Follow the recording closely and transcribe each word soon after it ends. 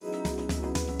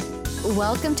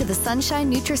Welcome to the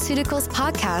Sunshine Nutraceuticals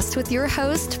podcast with your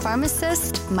host,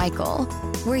 pharmacist Michael,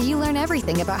 where you learn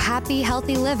everything about happy,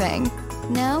 healthy living.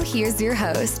 Now, here's your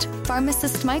host,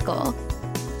 pharmacist Michael.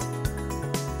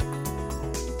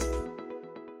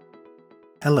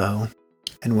 Hello,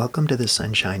 and welcome to the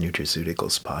Sunshine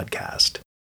Nutraceuticals podcast.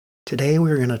 Today,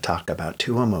 we're going to talk about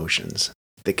two emotions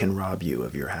that can rob you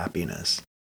of your happiness.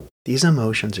 These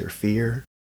emotions are fear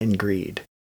and greed.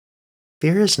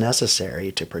 Fear is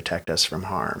necessary to protect us from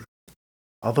harm.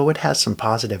 Although it has some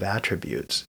positive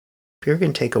attributes, fear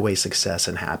can take away success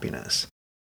and happiness.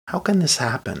 How can this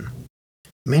happen?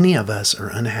 Many of us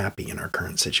are unhappy in our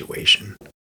current situation.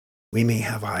 We may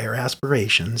have higher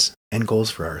aspirations and goals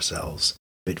for ourselves,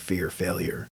 but fear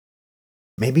failure.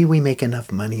 Maybe we make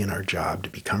enough money in our job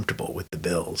to be comfortable with the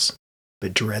bills,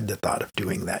 but dread the thought of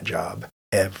doing that job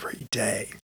every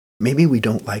day. Maybe we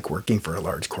don't like working for a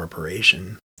large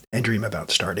corporation and dream about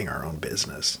starting our own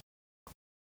business.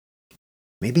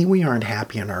 Maybe we aren't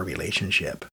happy in our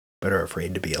relationship, but are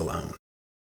afraid to be alone.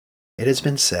 It has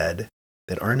been said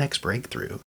that our next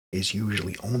breakthrough is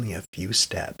usually only a few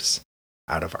steps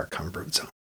out of our comfort zone.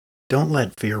 Don't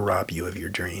let fear rob you of your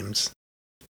dreams.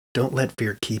 Don't let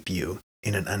fear keep you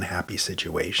in an unhappy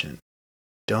situation.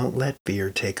 Don't let fear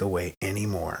take away any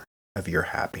more of your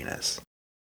happiness.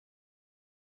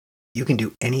 You can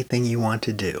do anything you want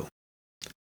to do,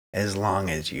 as long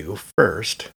as you,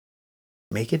 first,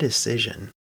 make a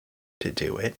decision to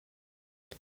do it.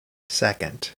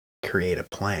 Second, create a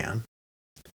plan.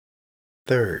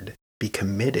 Third, be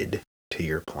committed to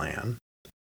your plan.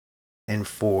 And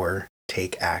 4,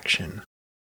 take action.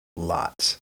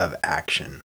 Lots of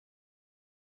action.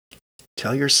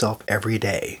 Tell yourself every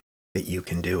day that you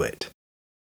can do it.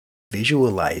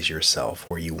 Visualize yourself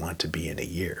where you want to be in a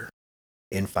year,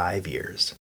 in 5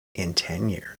 years, in 10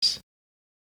 years.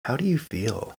 How do you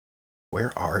feel?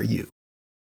 Where are you?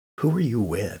 Who are you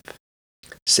with?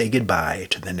 Say goodbye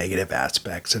to the negative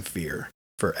aspects of fear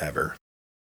forever.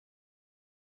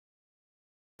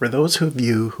 For those of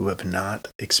you who have not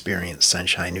experienced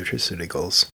Sunshine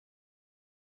Nutraceuticals,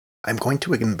 I'm going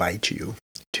to invite you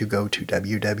to go to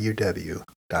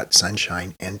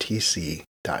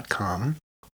www.sunshinentc.com.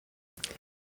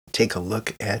 Take a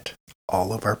look at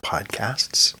all of our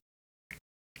podcasts.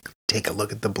 Take a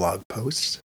look at the blog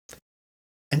posts.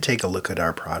 And take a look at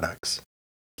our products.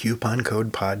 Coupon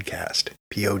code PODCAST,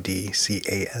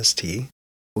 PODCAST,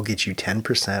 will get you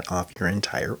 10% off your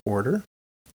entire order.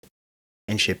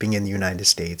 And shipping in the United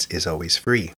States is always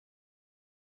free.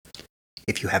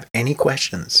 If you have any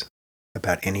questions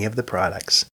about any of the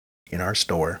products in our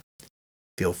store,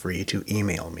 feel free to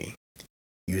email me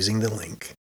using the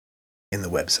link in the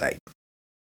website.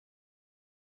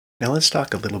 Now let's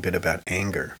talk a little bit about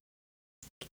anger.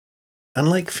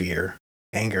 Unlike fear,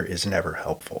 anger is never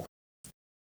helpful.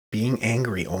 Being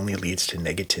angry only leads to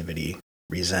negativity,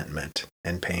 resentment,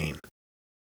 and pain.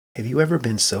 Have you ever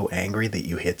been so angry that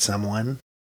you hit someone,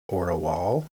 or a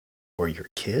wall, or your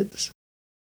kids?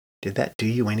 Did that do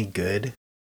you any good?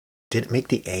 Did it make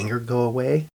the anger go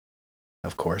away?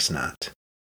 Of course not.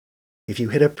 If you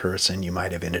hit a person, you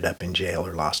might have ended up in jail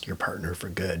or lost your partner for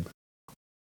good.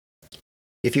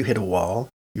 If you hit a wall,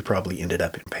 you probably ended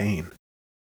up in pain.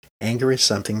 Anger is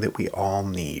something that we all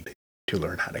need to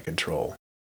learn how to control.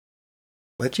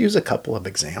 Let's use a couple of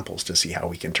examples to see how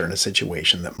we can turn a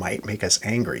situation that might make us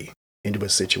angry into a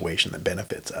situation that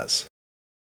benefits us.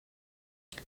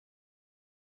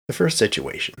 The first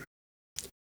situation.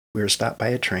 We are stopped by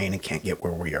a train and can't get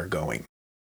where we are going.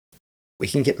 We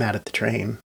can get mad at the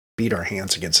train, beat our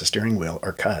hands against the steering wheel,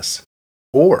 or cuss.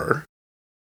 Or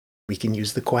we can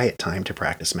use the quiet time to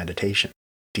practice meditation,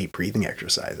 deep breathing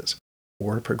exercises,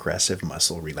 or progressive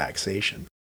muscle relaxation.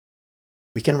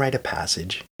 We can write a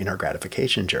passage in our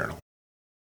gratification journal.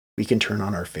 We can turn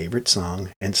on our favorite song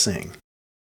and sing.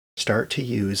 Start to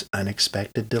use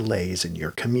unexpected delays in your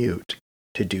commute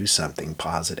to do something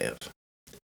positive.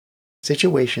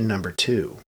 Situation number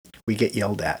 2, we get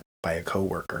yelled at by a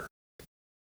coworker.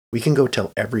 We can go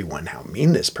tell everyone how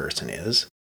mean this person is,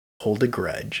 hold a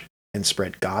grudge, and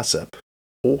spread gossip,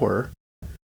 or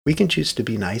we can choose to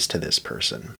be nice to this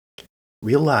person.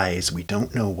 Realize we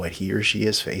don't know what he or she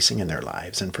is facing in their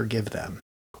lives and forgive them.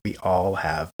 We all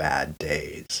have bad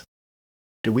days.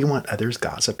 Do we want others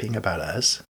gossiping about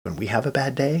us when we have a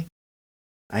bad day?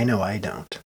 I know I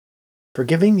don't.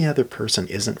 Forgiving the other person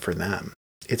isn't for them.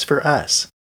 It's for us.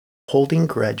 Holding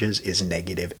grudges is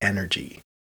negative energy.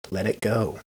 Let it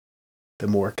go. The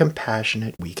more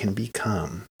compassionate we can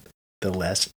become, the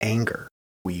less anger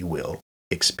we will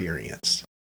experience.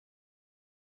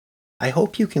 I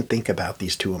hope you can think about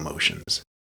these two emotions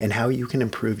and how you can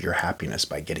improve your happiness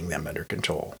by getting them under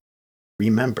control.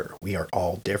 Remember, we are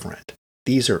all different.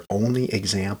 These are only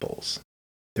examples.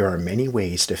 There are many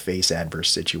ways to face adverse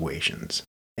situations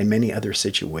and many other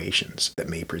situations that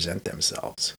may present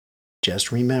themselves.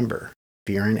 Just remember,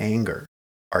 fear and anger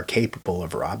are capable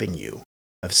of robbing you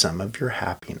of some of your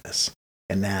happiness,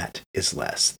 and that is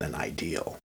less than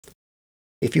ideal.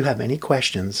 If you have any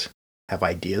questions, have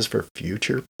ideas for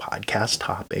future podcast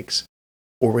topics,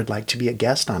 or would like to be a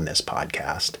guest on this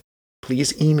podcast,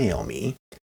 please email me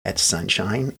at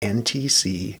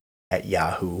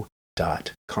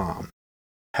sunshinentc@yahoo.com.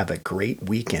 Have a great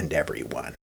weekend,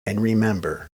 everyone. And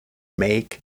remember,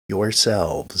 make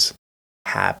yourselves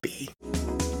happy.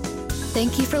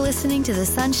 Thank you for listening to the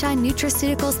Sunshine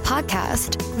Nutraceuticals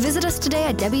podcast. Visit us today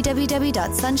at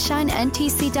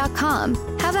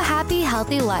www.sunshinentc.com. Have a happy,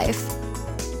 healthy life.